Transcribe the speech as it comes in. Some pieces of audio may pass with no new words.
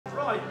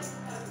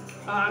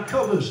Right,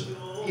 covers.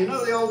 You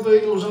know the old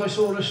Beatles I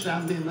saw her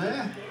standing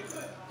there?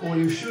 Or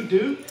you should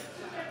do.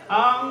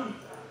 That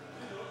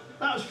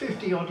was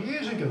 50 odd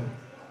years ago.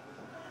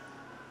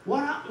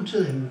 What happened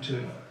to them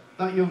two?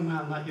 That young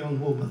man, that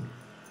young woman?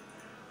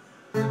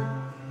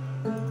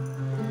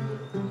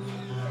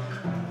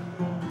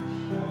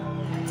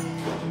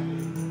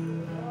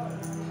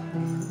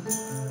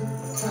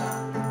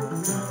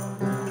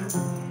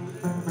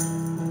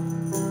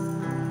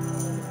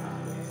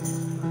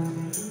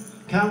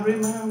 Can't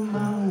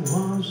remember,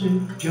 was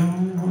it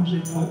John, was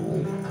it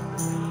Paul?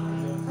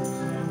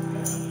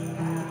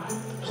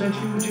 Said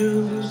you were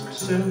just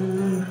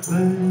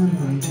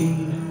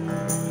 17.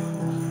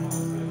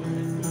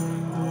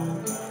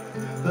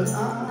 But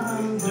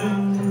I do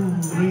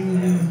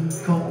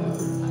recall,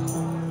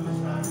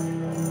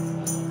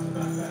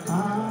 I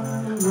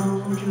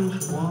know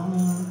just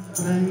what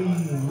they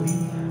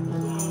mean.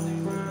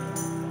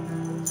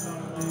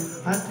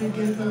 Had to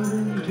get them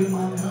into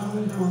my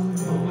life, one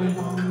boy,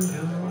 one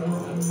girl,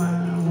 one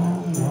man,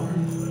 one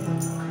wife.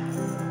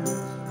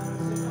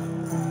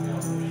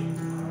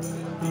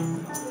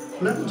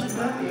 11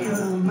 today, a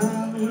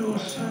man will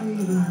say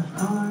the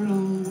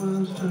final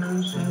words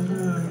to set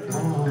her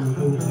on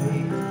her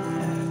way.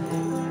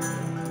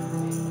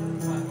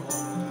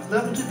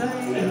 11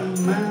 today, a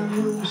man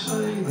will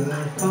say the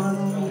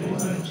final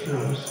words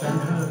to set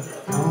her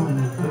on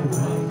her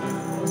way.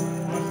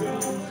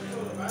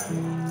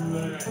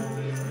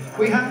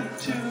 We had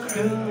two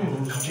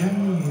girls,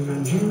 Jane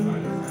and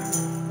June.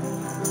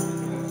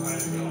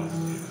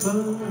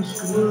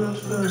 First words,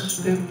 first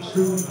steps,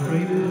 the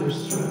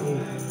greatest thrill.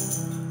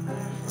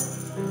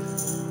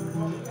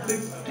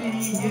 50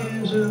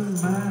 years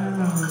of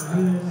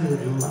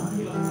married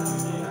life.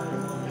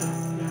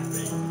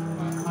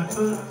 My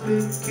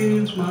perfect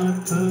kids, my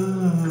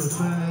perfect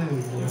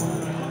wife.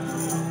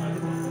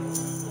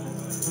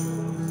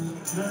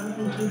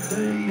 Now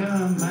today a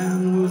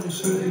man will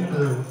say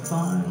the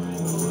final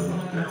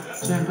word,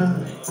 send her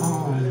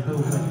on her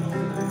way.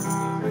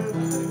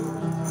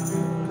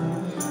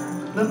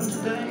 Now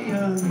today a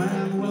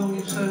man will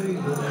say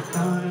the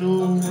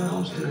final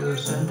words to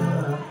send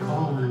her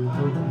on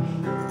her way.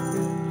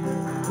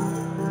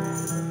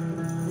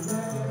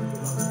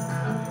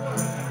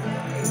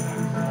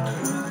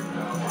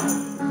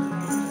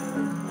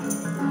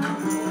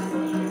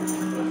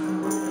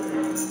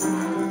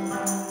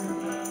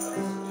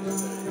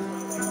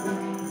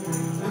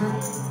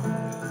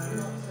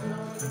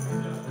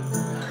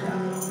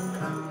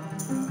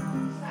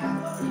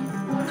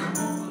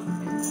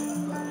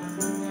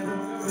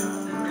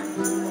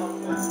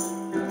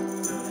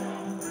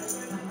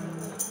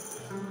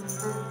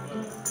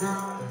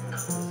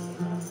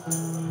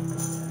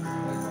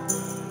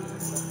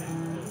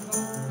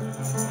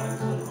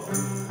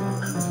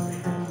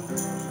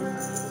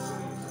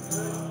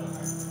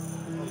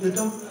 The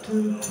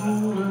doctor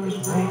told us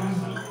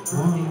what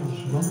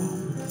was wrong.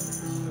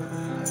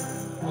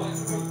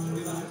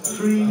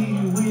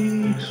 3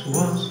 weeks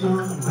was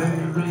not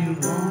very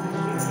long.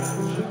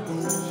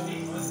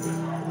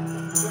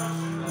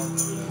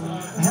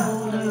 I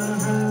held her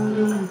hand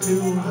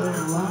until her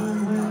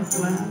line went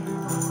flat.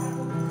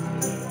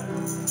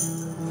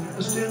 I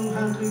still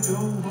had to go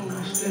home, I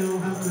still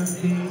had to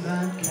feed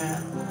that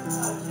cat.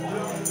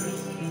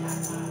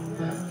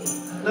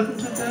 11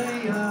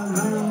 today, a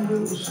man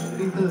will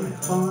say the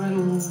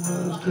final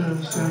words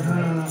to set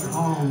her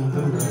on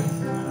her way.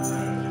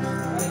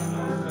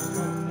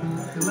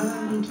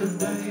 11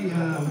 today, a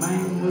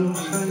man will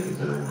say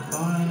the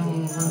final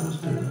words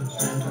to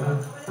set her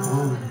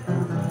on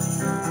her way.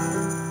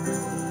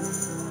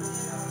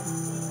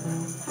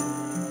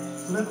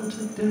 11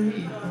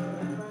 today,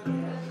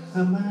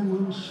 a man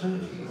will say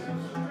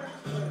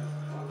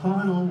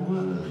final